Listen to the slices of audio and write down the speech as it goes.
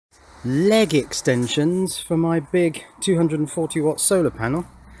leg extensions for my big 240 watt solar panel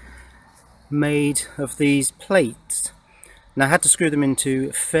made of these plates. Now I had to screw them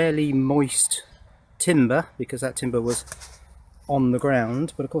into fairly moist timber because that timber was on the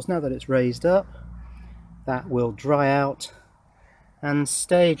ground, but of course now that it's raised up, that will dry out and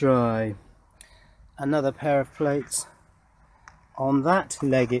stay dry. Another pair of plates on that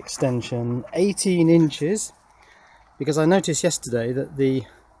leg extension, 18 inches, because I noticed yesterday that the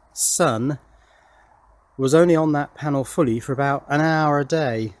sun was only on that panel fully for about an hour a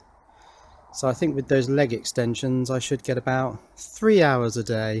day. So I think with those leg extensions I should get about 3 hours a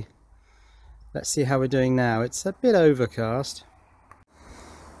day. Let's see how we're doing now. It's a bit overcast.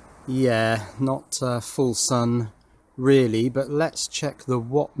 Yeah, not full sun really, but let's check the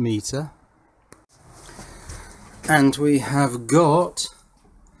watt meter. And we have got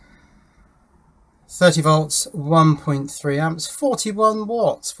 30 volts, 1.3 amps, 41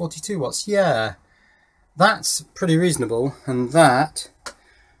 watts, 42 watts, yeah. That's pretty reasonable, and that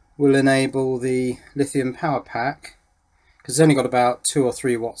will enable the lithium power pack, because it's only got about 2 or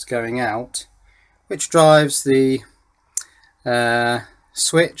 3 watts going out, which drives the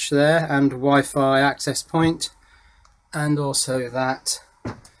switch there and Wi-Fi access point, and also that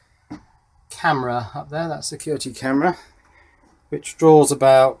camera up there, that security camera, which draws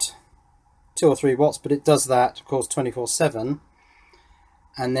about 2 or 3 watts, but it does that of course 24/7.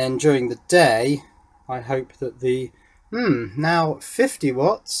 And then during the day I hope that the now 50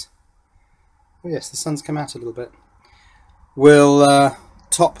 watts, oh yes, the sun's come out a little bit, will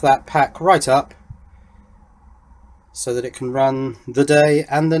top that pack right up so that it can run the day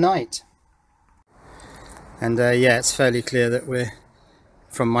and the night. And yeah, it's fairly clear that we're,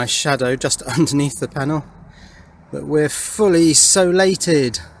 from my shadow just underneath the panel, that we're fully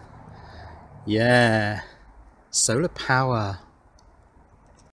solated. Yeah, solar power.